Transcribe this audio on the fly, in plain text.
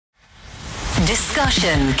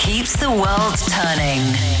Discussion keeps the world turning.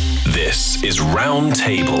 This is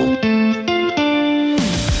Roundtable.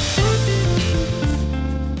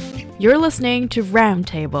 You're listening to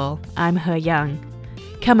Roundtable. I'm Heyang.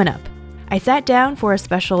 Coming up, I sat down for a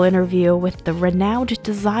special interview with the renowned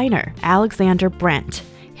designer Alexander Brandt.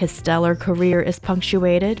 His stellar career is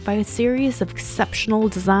punctuated by a series of exceptional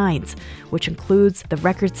designs, which includes the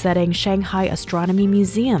record-setting Shanghai Astronomy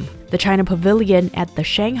Museum, the China Pavilion at the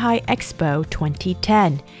Shanghai Expo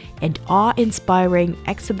 2010, and awe-inspiring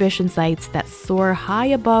exhibition sites that soar high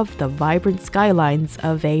above the vibrant skylines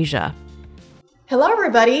of Asia. Hello,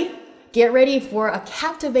 everybody! Get ready for a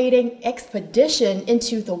captivating expedition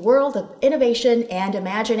into the world of innovation and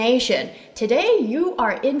imagination. Today, you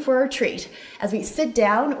are in for a treat as we sit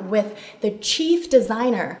down with the chief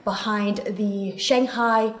designer behind the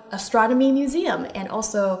Shanghai Astronomy Museum and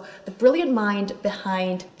also the brilliant mind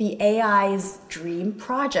behind the AI's Dream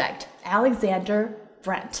project, Alexander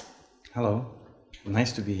Brandt. Hello,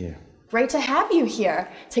 nice to be here. Great to have you here.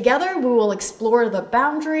 Together, we will explore the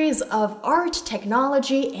boundaries of art,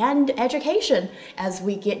 technology, and education as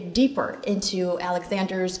we get deeper into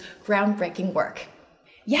Alexander's groundbreaking work.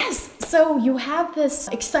 Yes, so you have this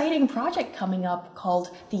exciting project coming up called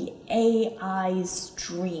the AI's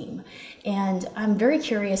Dream. And I'm very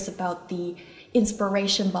curious about the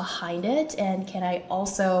inspiration behind it. And can I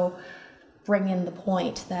also bring in the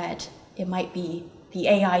point that it might be the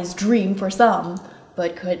AI's dream for some,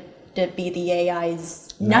 but could it be the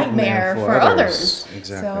AI's nightmare for others.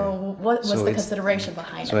 Exactly. So what was the consideration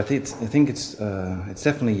behind it? So I think it's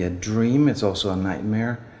definitely a dream. It's also a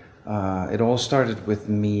nightmare. It all started with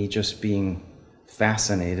me just being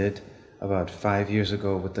fascinated about 5 years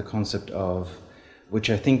ago with the concept of, which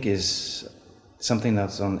I think is something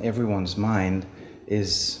that's on everyone's mind,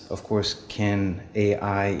 is of course, can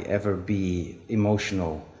AI ever be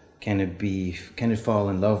emotional? Can it fall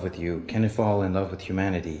in love with you? Can it fall in love with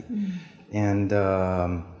humanity? And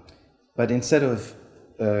but instead of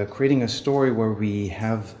creating a story where we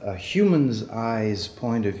have a human's eyes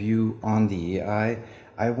point of view on the AI,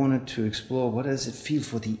 I wanted to explore, what does it feel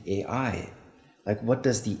for the AI? Like, what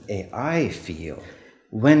does the AI feel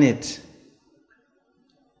when it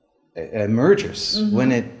emerges,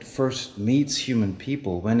 when it first meets human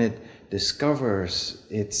people, when it discovers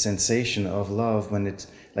its sensation of love, when it's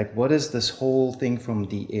like, what is this whole thing from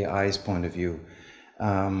the AI's point of view?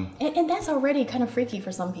 And that's already kind of freaky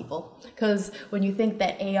for some people, because when you think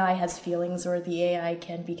that AI has feelings or the AI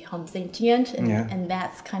can become sentient, and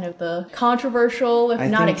that's kind of the controversial, if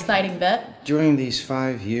not exciting bit. During these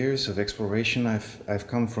 5 years of exploration, I've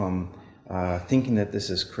come from thinking that this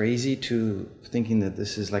is crazy to thinking that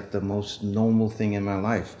this is like the most normal thing in my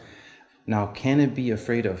life. Now, can it be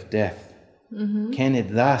afraid of death? Can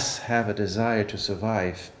it thus have a desire to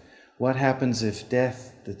survive? What happens if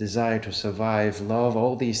death, the desire to survive, love,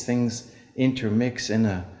 all these things intermix in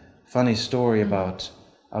a funny story about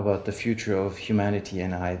the future of humanity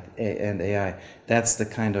and AI? That's the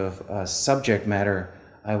kind of subject matter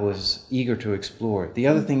I was eager to explore. The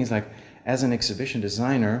other thing is, like, as an exhibition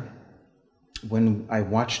designer, when I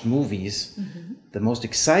watched movies, the most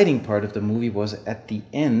exciting part of the movie was at the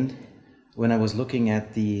end, when I was looking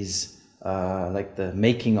at these like the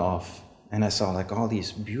making of, and I saw like all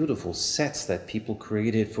these beautiful sets that people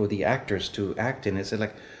created for the actors to act in. I said,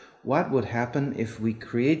 like, what would happen if we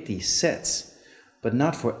create these sets, but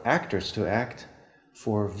not for actors to act,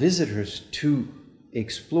 for visitors to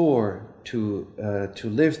explore, to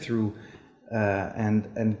live through,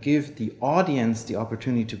 and give the audience the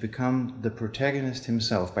opportunity to become the protagonist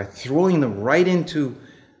himself by throwing them right into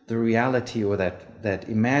the reality, or that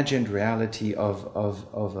imagined reality of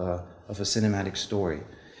a cinematic story.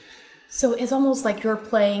 So it's almost like you're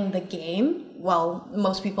playing the game. Well,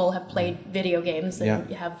 most people have played video games and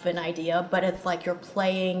you have an idea, but it's like you're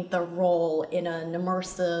playing the role in an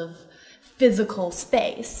immersive physical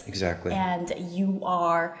space. Exactly. And you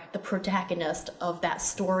are the protagonist of that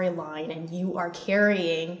storyline, and you are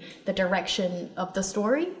carrying the direction of the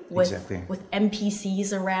story with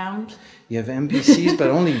NPCs around. You have NPCs, but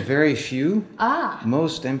only very few.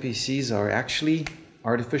 Most NPCs are actually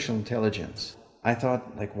artificial intelligence. I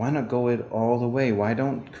thought, like, why not go it all the way? Why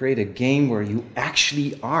don't create a game where you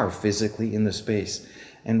actually are physically in the space,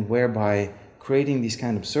 and whereby creating these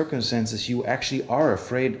kind of circumstances, you actually are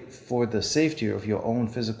afraid for the safety of your own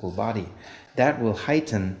physical body. That will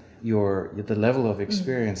heighten the level of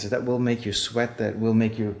experience. That will make you sweat. That will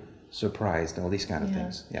make you surprised. All these kind of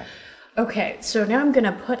things. Yeah. Okay, so now I'm going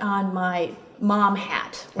to put on my mom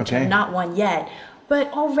hat, which I'm not one yet.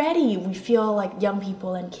 But already we feel like young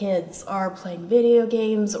people and kids are playing video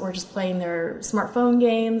games or just playing their smartphone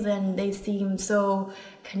games, and they seem so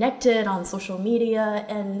connected on social media,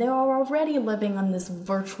 and they're already living on this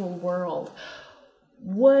virtual world.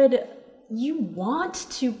 Would you want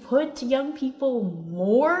to put young people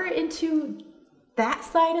more into that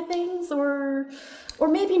side of things, or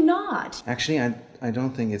maybe not? Actually, I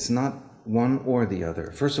don't think it's not one or the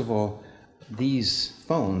other. First of all, these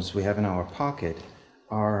phones we have in our pocket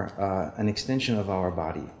are an extension of our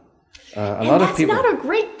body. A lot of people, that's not a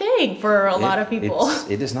great thing for a lot of people.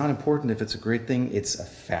 It is not important if it's a great thing, it's a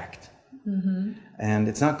fact. And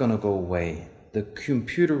it's not going to go away. The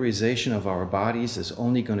computerization of our bodies is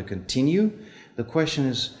only going to continue. The question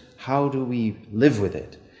is, how do we live with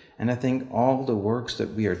it? And I think all the works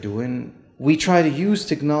that we are doing, we try to use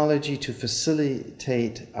technology to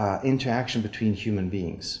facilitate interaction between human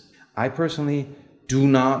beings. I personally do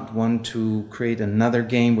not want to create another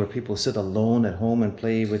game where people sit alone at home and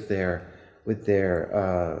play with their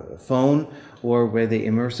phone, or where they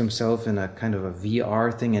immerse themselves in a kind of a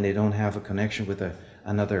VR thing and they don't have a connection with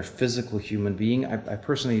another physical human being.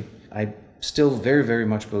 I still very, very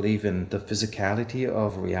much believe in the physicality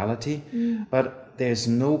of reality, but there's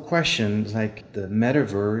no question, like the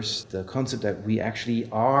metaverse, the concept that we actually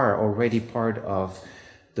are already part of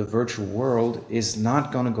the virtual world, is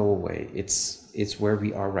not going to go away. It's where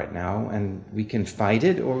we are right now, and we can fight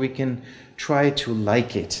it or we can try to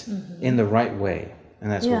like it in the right way. And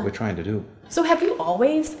that's what we're trying to do. So have you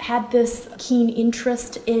always had this keen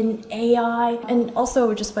interest in AI? And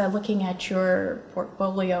also just by looking at your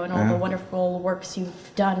portfolio and all the wonderful works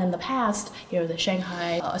you've done in the past, the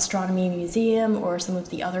Shanghai Astronomy Museum or some of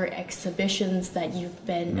the other exhibitions that you've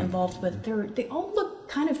been involved with, they all look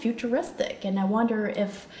kind of futuristic. And I wonder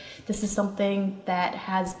if this is something that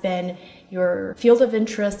has been your field of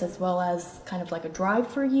interest as well as kind of like a drive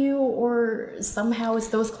for you, or somehow as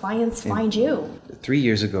those clients find you. 3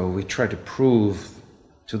 years ago, we tried to prove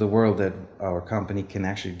to the world that our company can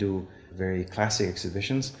actually do very classic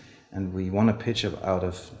exhibitions, and we won a pitch out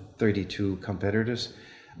of 32 competitors,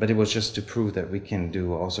 but it was just to prove that we can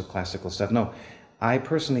do also classical stuff. No, I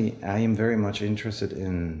am very much interested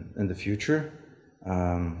in the future.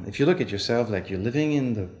 If you look at yourself, like you're living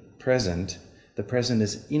in the present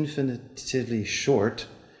is infinitely short,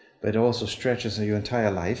 but it also stretches your entire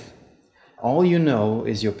life. All you know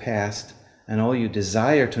is your past, and all you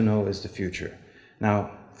desire to know is the future.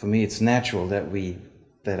 Now, for me, it's natural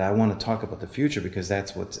that I want to talk about the future because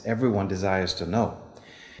that's what everyone desires to know.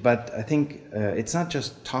 But I think it's not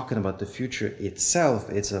just talking about the future itself,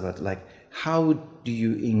 it's about like, how do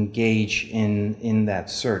you engage in that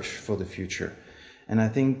search for the future? And I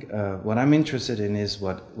think what I'm interested in is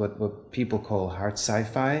what people call hard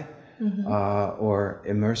sci-fi or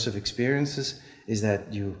immersive experiences, is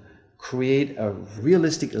that you create a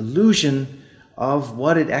realistic illusion of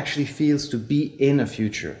what it actually feels to be in a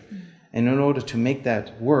future. And in order to make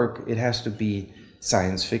that work, it has to be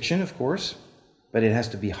science fiction, of course, but it has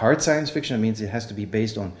to be hard science fiction. It means it has to be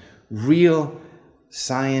based on real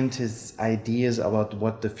scientists' ideas about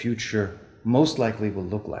what the future most likely will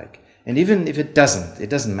look like. And even if it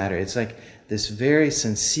doesn't matter. It's like this very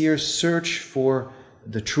sincere search for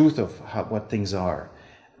the truth of what things are.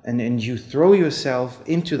 And you throw yourself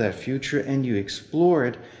into that future and you explore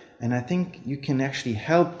it. And I think you can actually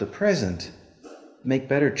help the present make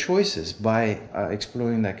better choices by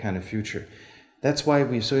exploring that kind of future. That's why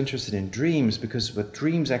we're so interested in dreams, because what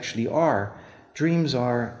dreams actually are,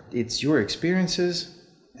 it's your experiences,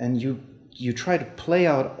 and you try to play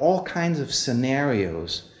out all kinds of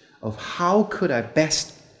scenarios of how could I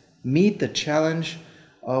best meet the challenge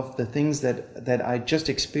of the things that I just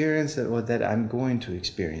experienced or that I'm going to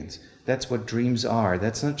experience. That's what dreams are.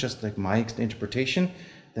 That's not just like my interpretation.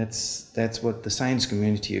 That's what the science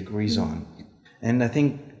community agrees on. And I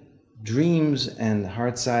think dreams and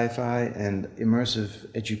hard sci-fi and immersive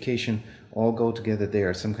education all go together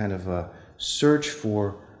there. Some kind of a search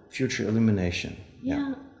for future illumination.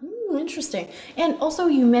 Yeah. Interesting. And also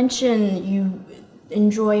you mentioned you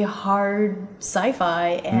enjoy hard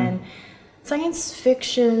sci-fi, and science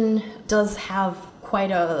fiction does have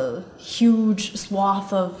quite a huge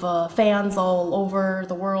swath of fans all over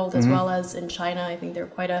the world, as well as in China. I think they're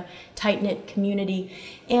quite a tight-knit community.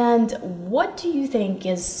 And what do you think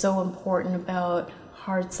is so important about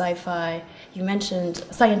hard sci-fi? You mentioned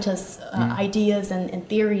scientists' ideas and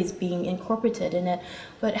theories being incorporated in it,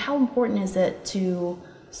 but how important is it to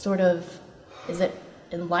is it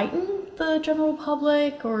enlighten the general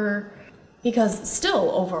public, or because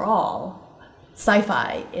still overall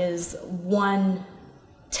sci-fi is one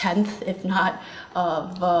tenth, if not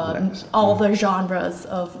of all the genres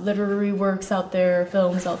of literary works out there,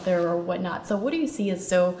 films out there, or whatnot. So what do you see as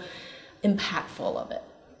so impactful of it?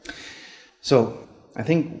 So I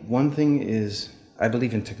think one thing is, I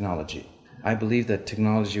believe in technology. I believe that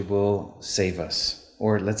technology will save us,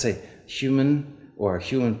 or let's say human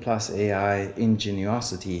plus AI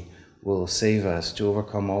ingenuity will save us to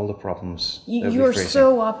overcome all the problems. You're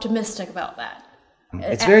so optimistic about that.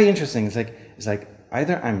 It's very interesting. It's like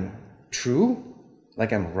either I'm true,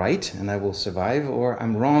 like I'm right and I will survive, or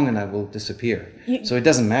I'm wrong and I will disappear. So it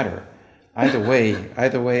doesn't matter. Either way,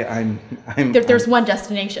 there's one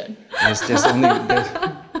destination.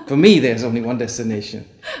 For me, there's only one destination,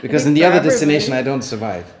 because in the other destination I don't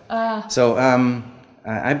survive. So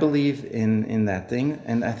I believe in that thing,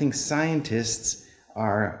 and I think scientists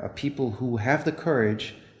are people who have the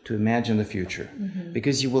courage to imagine the future,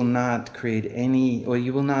 because you will not create any, or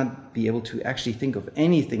you will not be able to actually think of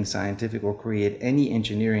anything scientific or create any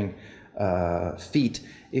engineering feat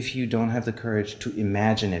if you don't have the courage to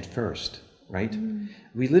imagine it first, right?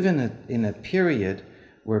 We live in a period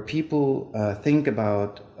where people think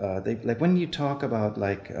about, like when you talk about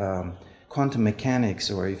like quantum mechanics,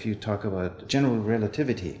 or if you talk about general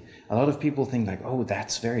relativity, a lot of people think like, oh,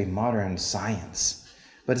 that's very modern science.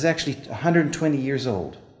 But it's actually 120 years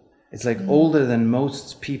old. It's like older than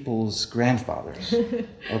most people's grandfathers,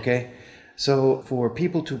 okay? So for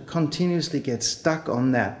people to continuously get stuck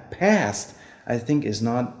on that past, I think is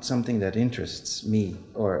not something that interests me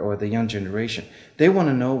or the young generation. They want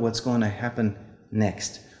to know what's going to happen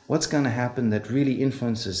next. What's going to happen that really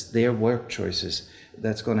influences their work choices,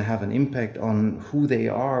 that's going to have an impact on who they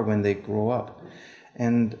are when they grow up.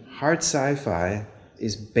 And hard sci-fi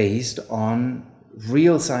is based on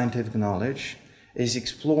real scientific knowledge, is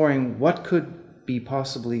exploring what could be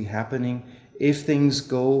possibly happening if things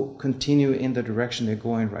continue in the direction they're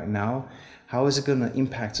going right now. How is it going to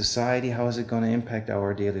impact society? How is it going to impact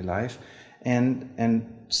our daily life? And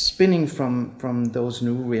spinning from those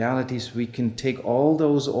new realities, we can take all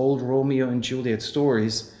those old Romeo and Juliet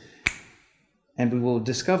stories, and we will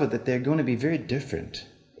discover that they're going to be very different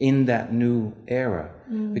in that new era,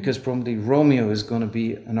 because probably Romeo is going to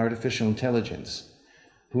be an artificial intelligence.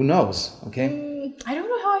 Who knows, okay? I don't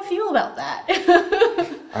know how I feel about that.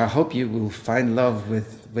 I hope you will find love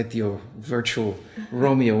with your virtual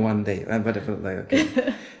Romeo one day.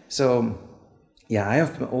 Okay. So, yeah, I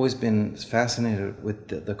have always been fascinated with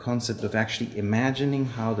the concept of actually imagining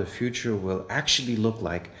how the future will actually look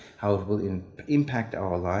like, how it will impact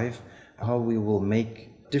our life, how we will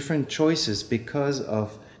make different choices because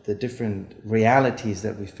of the different realities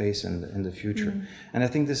that we face in the future. And I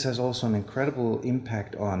think this has also an incredible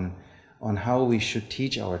impact on how we should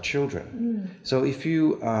teach our children. So if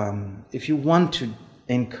you want to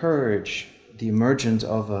encourage the emergence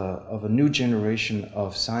of a new generation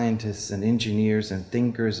of scientists and engineers and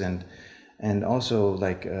thinkers and also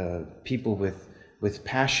like people with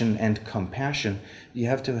passion and compassion, you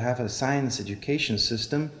have to have a science education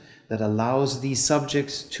system that allows these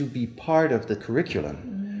subjects to be part of the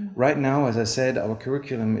curriculum. Right now, as I said, our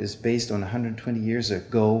curriculum is based on 120 years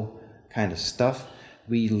ago kind of stuff.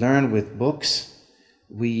 We learn with books.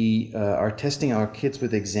 We are testing our kids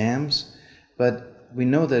with exams. But we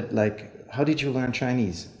know that, like, how did you learn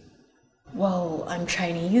Chinese? Well, I'm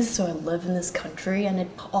Chinese, so I live in this country, and it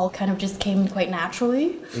all kind of just came quite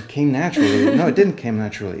naturally. It came naturally. No, it didn't come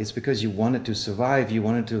naturally. It's because you wanted to survive. You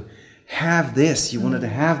wanted to have this, you wanted to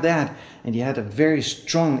have that, and you had a very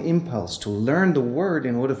strong impulse to learn the word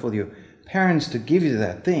in order for your parents to give you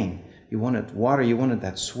that thing. You wanted water, you wanted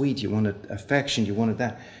that sweet, you wanted affection, you wanted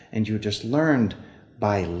that, and you just learned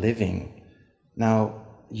by living. Now,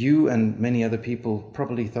 you and many other people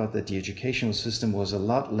probably thought that the educational system was a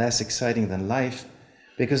lot less exciting than life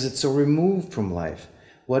because it's so removed from life.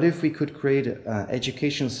 What if we could create an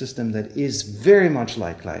educational system that is very much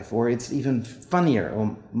like life, or it's even funnier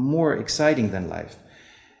or more exciting than life?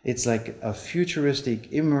 It's like a futuristic,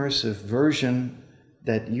 immersive version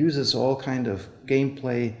that uses all kind of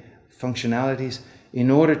gameplay functionalities in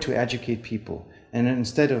order to educate people. And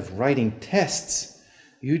instead of writing tests,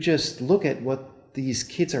 you just look at what these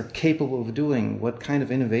kids are capable of doing, what kind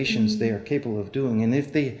of innovations they are capable of doing. And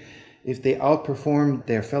if they outperform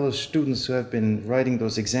their fellow students who have been writing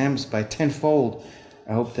those exams by tenfold,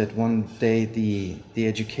 I hope that one day the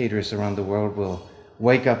educators around the world will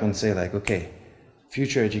wake up and say like, okay,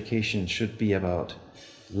 future education should be about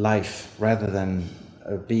life rather than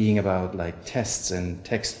being about like tests and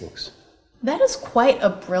textbooks. That is quite a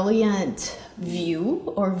brilliant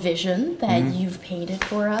view or vision that you've painted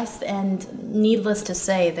for us, and needless to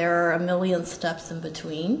say, there are a million steps in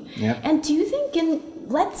between. Yep. And do you think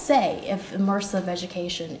let's say if immersive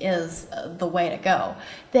education is the way to go,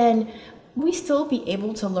 then we still be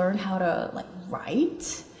able to learn how to like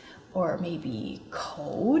write or maybe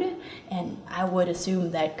code, and I would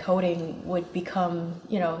assume that coding would become,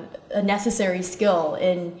 a necessary skill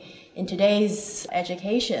in today's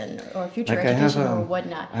education or future education or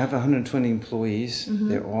whatnot. I have 120 employees.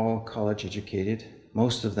 They're all college educated.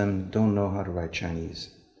 Most of them don't know how to write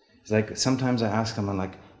Chinese. It's like sometimes I ask them, I'm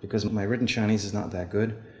like, because my written Chinese is not that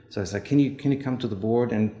good. So it's like, can you come to the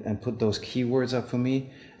board and put those keywords up for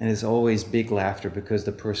me? And it's always big laughter because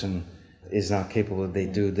the person is not capable. They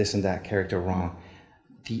do this and that character wrong.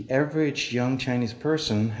 The average young Chinese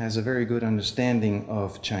person has a very good understanding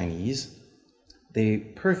of Chinese. They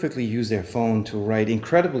perfectly use their phone to write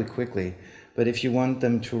incredibly quickly. But if you want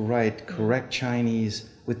them to write correct Chinese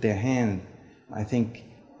with their hand, I think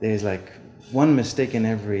there's like one mistake in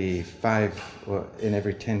every 5 or in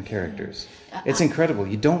every 10 characters. It's incredible.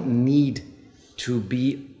 You don't need to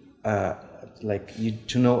be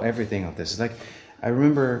to know everything of this. It's like, I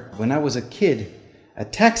remember when I was a kid, a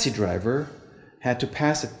taxi driver had to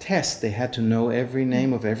pass a test. They had to know every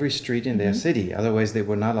name of every street in their city. Otherwise, they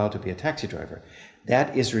were not allowed to be a taxi driver.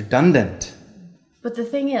 That is redundant. But the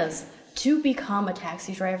thing is, to become a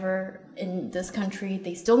taxi driver in this country,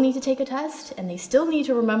 they still need to take a test and they still need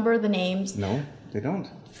to remember the names. No, they don't.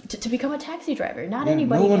 To become a taxi driver, not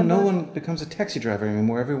anybody. No one becomes a taxi driver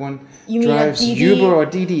anymore. Everyone you drives Uber or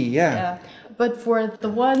Didi. Yeah. But for the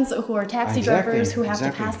ones who are taxi drivers who have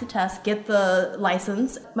to pass the test, get the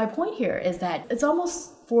license, my point here is that it's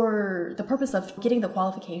almost for the purpose of getting the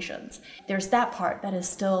qualifications. There's that part that is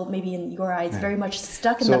still, maybe in your eyes, very much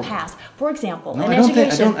stuck in the past. For example, in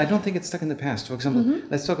education... I don't think it's stuck in the past. For example,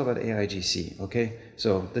 let's talk about AIGC, okay?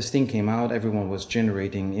 So this thing came out, everyone was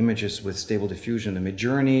generating images with stable diffusion in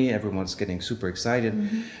Midjourney, everyone's getting super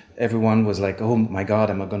excited. Everyone was like, oh my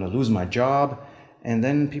God, am I going to lose my job? And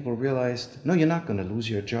then people realized, no, you're not going to lose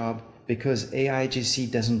your job because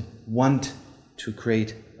AIGC doesn't want to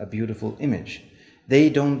create a beautiful image.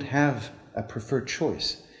 They don't have a preferred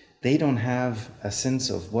choice. They don't have a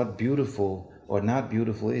sense of what beautiful or not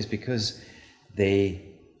beautiful is because they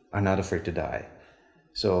are not afraid to die.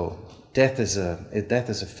 So death is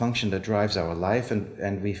a function that drives our life,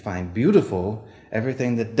 and we find beautiful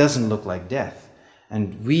everything that doesn't look like death.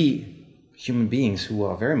 And we, human beings who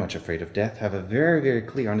are very much afraid of death, have a very, very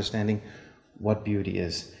clear understanding what beauty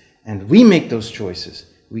is. And we make those choices.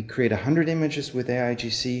 We create 100 images with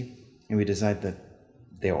AIGC, and we decide that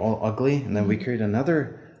they're all ugly, and then we create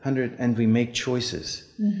another 100, and we make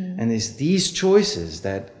choices. And it's these choices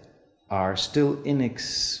that are still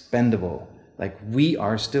inexpendable. Like, we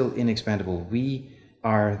are still inexpendable. We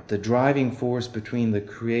are the driving force between the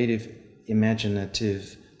creative,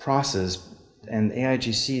 imaginative process, and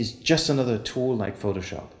AIGC is just another tool like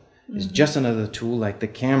Photoshop. It's just another tool like the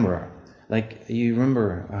camera. Like, you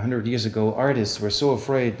remember 100 years ago, artists were so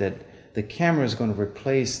afraid that the camera is going to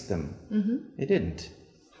replace them. It didn't.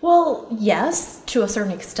 Well, yes, to a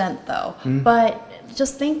certain extent, though. But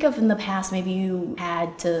just think of in the past, maybe you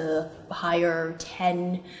had to hire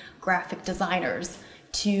 10 graphic designers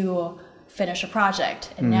to finish a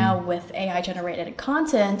project. And now with AI-generated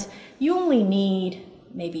content, you only need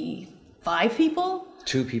maybe 5 people?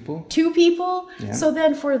 2 people. 2 people? Yeah. So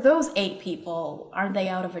then for those 8 people, aren't they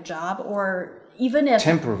out of a job? Or even if...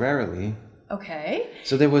 Temporarily. Okay.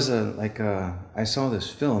 So there was I saw this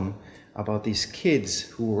film about these kids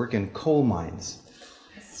who work in coal mines.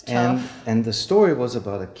 It's tough. And the story was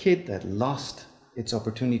about a kid that lost its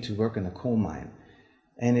opportunity to work in a coal mine.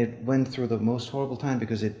 And it went through the most horrible time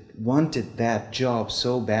because it wanted that job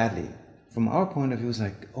so badly. From our point of view, it's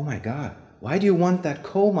like, oh my God, why do you want that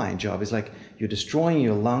coal mine job? It's like you're destroying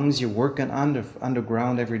your lungs, you're working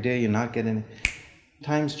underground every day, you're not getting...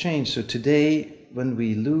 Times change. So today, when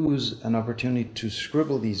we lose an opportunity to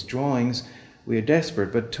scribble these drawings, we are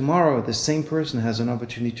desperate. But tomorrow, the same person has an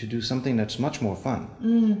opportunity to do something that's much more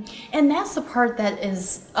fun. And that's the part that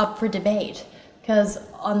is up for debate. Because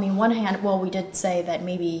on the one hand, well, we did say that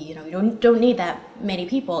maybe, you don't need that many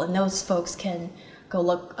people, and those folks can go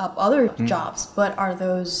look up other jobs. But are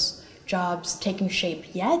those jobs taking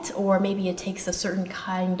shape yet? Or maybe it takes a certain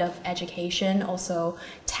kind of education, also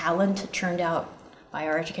talent churned out by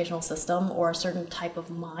our educational system, or a certain type of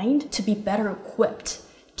mind to be better equipped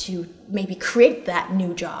to maybe create that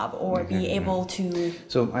new job or be able to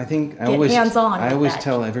So I think get hands-on. I always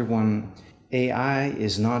tell everyone, AI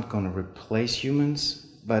is not going to replace humans,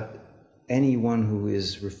 but anyone who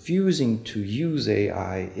is refusing to use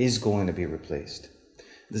AI is going to be replaced.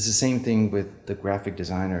 This is the same thing with the graphic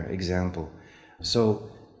designer example. So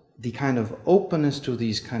the kind of openness to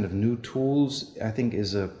these kind of new tools, I think,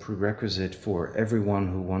 is a prerequisite for everyone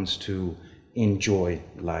who wants to enjoy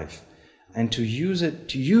life and to use it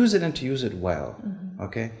and to use it well.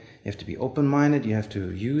 Okay, you have to be open-minded. You have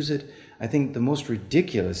to use it. I think the most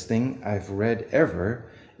ridiculous thing I've read ever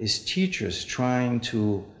is teachers trying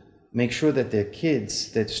to make sure that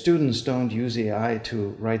that students don't use AI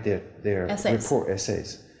to write their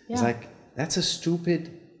essays. Yeah. It's like, that's a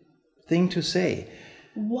stupid thing to say.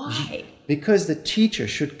 Why? Because the teacher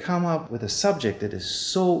should come up with a subject that is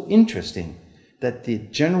so interesting that the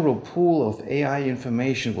general pool of AI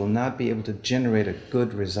information will not be able to generate a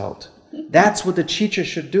good result. That's what the teacher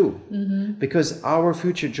should do. Because our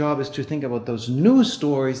future job is to think about those new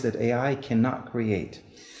stories that AI cannot create.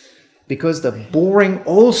 Because the boring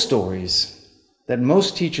old stories that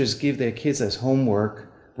most teachers give their kids as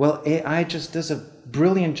homework, well, AI just does a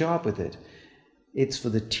brilliant job with it. It's for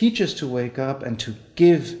the teachers to wake up and to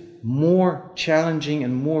give more challenging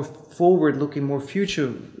and more forward-looking, more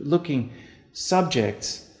future-looking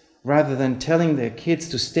subjects rather than telling their kids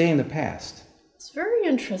to stay in the past. It's very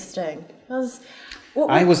interesting.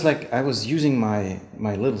 I was using my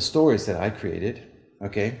little stories that I created,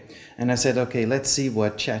 okay? And I said, okay, let's see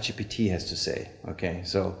what ChatGPT has to say, okay?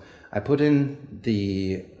 So I put in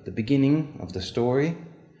the beginning of the story,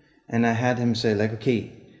 and I had him say, like,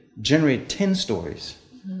 okay, generate 10 stories,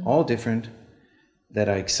 all different, that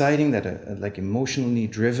are exciting, that are like emotionally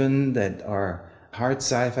driven, that are hard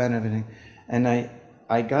sci-fi and everything. And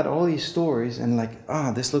I got all these stories and like,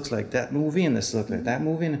 this looks like that movie and this looks like that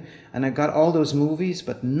movie. And I got all those movies,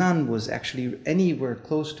 but none was actually anywhere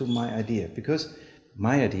close to my idea, because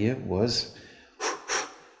my idea was,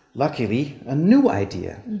 luckily, a new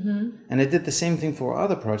idea. And I did the same thing for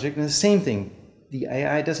other projects, and the same thing. The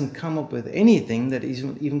AI doesn't come up with anything that is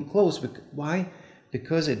even close. Why?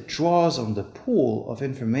 Because it draws on the pool of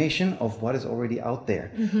information of what is already out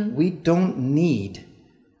there. We don't need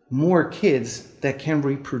more kids that can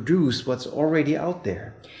reproduce what's already out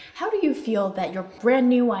there. How do you feel that your brand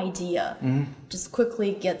new idea just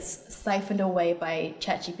quickly gets siphoned away by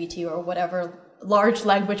ChatGPT or whatever large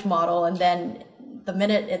language model, and then the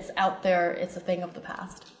minute it's out there, it's a thing of the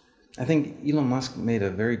past? I think Elon Musk made a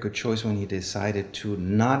very good choice when he decided to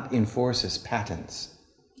not enforce his patents.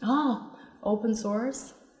 Open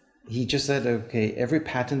source? He just said, okay, every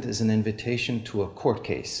patent is an invitation to a court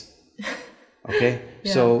case. Okay?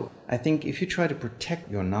 Yeah. So I think if you try to protect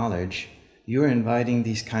your knowledge, you're inviting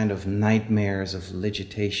these kind of nightmares of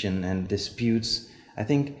litigation and disputes. I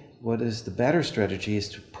think what is the better strategy is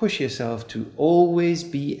to push yourself to always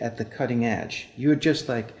be at the cutting edge. You're just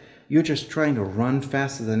trying to run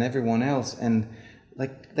faster than everyone else, and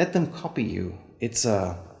like, let them copy you. It's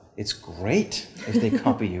great if they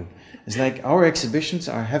copy you. It's like our exhibitions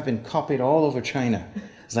have been copied all over China.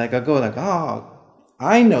 It's like I go like,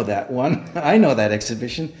 I know that one. I know that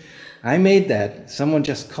exhibition. I made that. Someone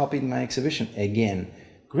just copied my exhibition again.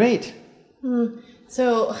 Great.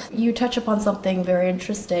 So you touch upon something very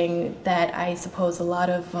interesting that I suppose a lot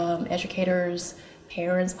of educators,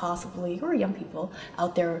 parents possibly, or young people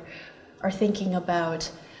out there are thinking about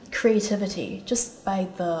creativity just by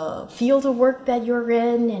the field of work that you're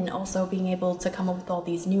in, and also being able to come up with all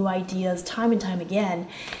these new ideas time and time again.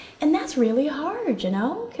 And that's really hard,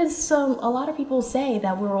 because a lot of people say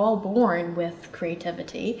that we're all born with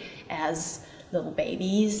creativity as little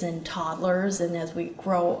babies and toddlers, and as we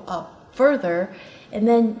grow up further, and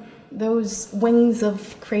then those wings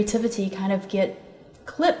of creativity kind of get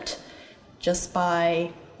clipped just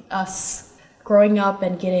by us growing up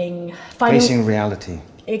and facing reality.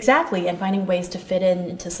 Exactly, and finding ways to fit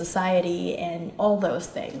into society and all those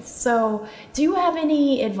things. So do you have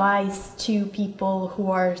any advice to people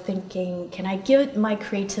who are thinking, can I get my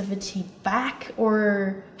creativity back,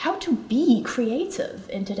 or how to be creative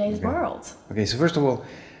in today's world? Okay, so first of all,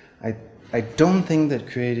 I don't think that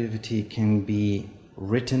creativity can be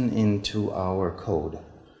written into our code.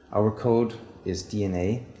 Our code is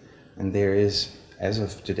DNA, and there is, as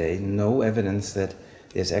of today, no evidence that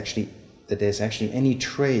there's actually any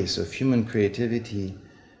trace of human creativity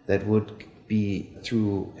that would be,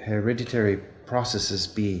 through hereditary processes,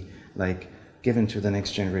 be like given to the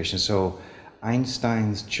next generation. So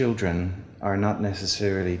Einstein's children are not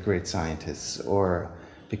necessarily great scientists, or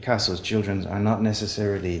Picasso's children are not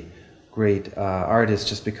necessarily great artists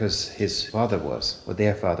just because his father was, or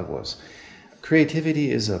their father was.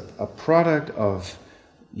 Creativity is a product of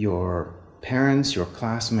your parents, your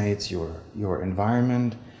classmates, your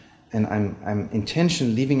environment. And I'm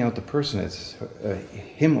intentionally leaving out the person as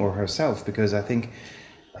him or herself, because I think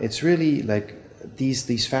it's really like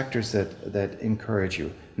these factors that encourage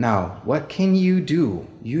you. Now, what can you do,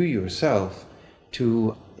 you yourself,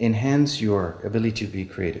 to enhance your ability to be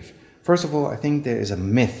creative? First of all, I think there is a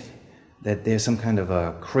myth that there's some kind of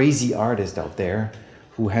a crazy artist out there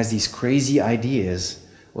who has these crazy ideas.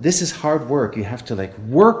 Well, this is hard work. You have to like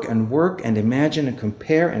work and imagine and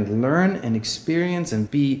compare and learn and experience and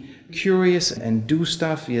be curious and do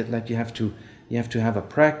stuff. You have to have a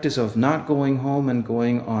practice of not going home and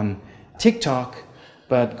going on TikTok,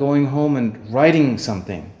 but going home and writing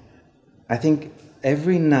something. I think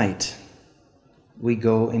every night we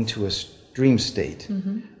go into a dream state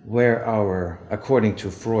where according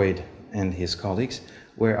to Freud and his colleagues,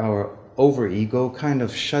 where our overego kind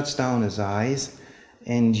of shuts down his eyes,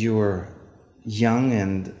 and your young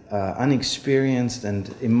and unexperienced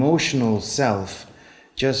and emotional self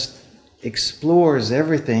just explores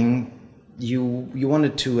everything you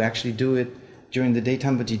wanted to actually do it during the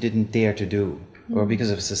daytime, but you didn't dare to do, or because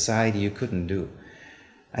of society you couldn't do.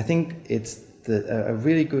 I think it's a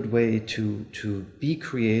really good way to be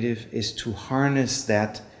creative is to harness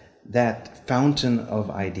that fountain of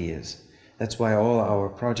ideas. That's why all our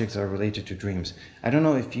projects are related to dreams. I don't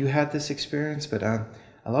know if you had this experience, but a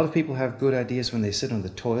lot of people have good ideas when they sit on the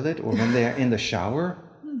toilet or when they're in the shower.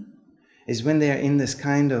 Is when they're in this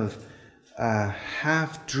kind of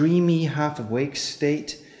half dreamy, half awake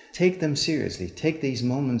state. Take them seriously. Take these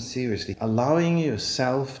moments seriously. Allowing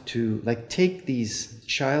yourself to take these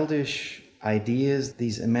childish ideas,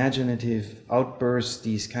 these imaginative outbursts,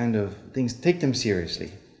 these kind of things, take them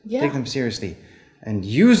seriously. Yeah. Take them seriously and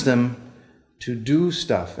use them to do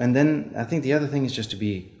stuff. And then I think the other thing is just to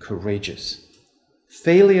be courageous.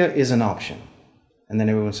 Failure is an option. And then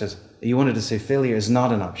everyone says, you wanted to say failure is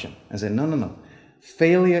not an option. I said, no.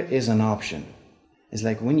 Failure is an option. It's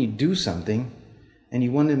like when you do something and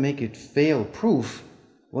you want to make it fail-proof,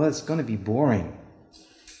 well, it's going to be boring.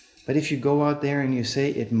 But if you go out there and you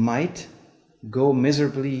say it might go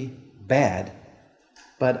miserably bad,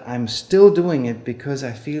 but I'm still doing it because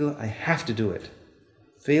I feel I have to do it.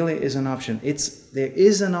 Failure is an option. There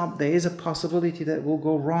is a possibility that will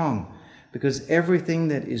go wrong, because everything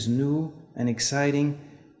that is new and exciting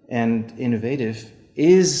and innovative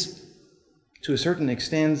is, to a certain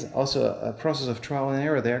extent, also a process of trial and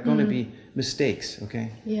error. There are going to be mistakes,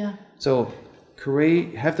 okay? Yeah. So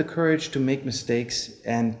have the courage to make mistakes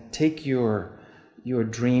and take your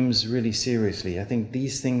dreams really seriously. I think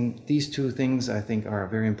these two things I think are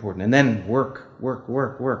very important. And then work.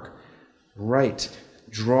 Write,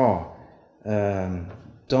 draw.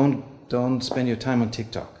 Don't spend your time on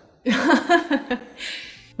TikTok.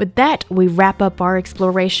 With that, we wrap up our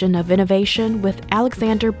exploration of innovation with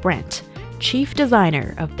Alexander Brandt, Chief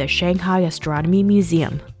Designer of the Shanghai Astronomy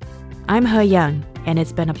Museum. I'm Heyang, and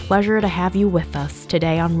it's been a pleasure to have you with us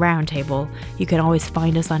today on Roundtable. You can always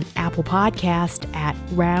find us on Apple Podcast at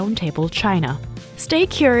Roundtable China. Stay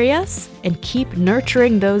curious and keep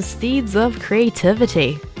nurturing those seeds of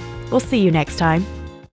creativity. We'll see you next time.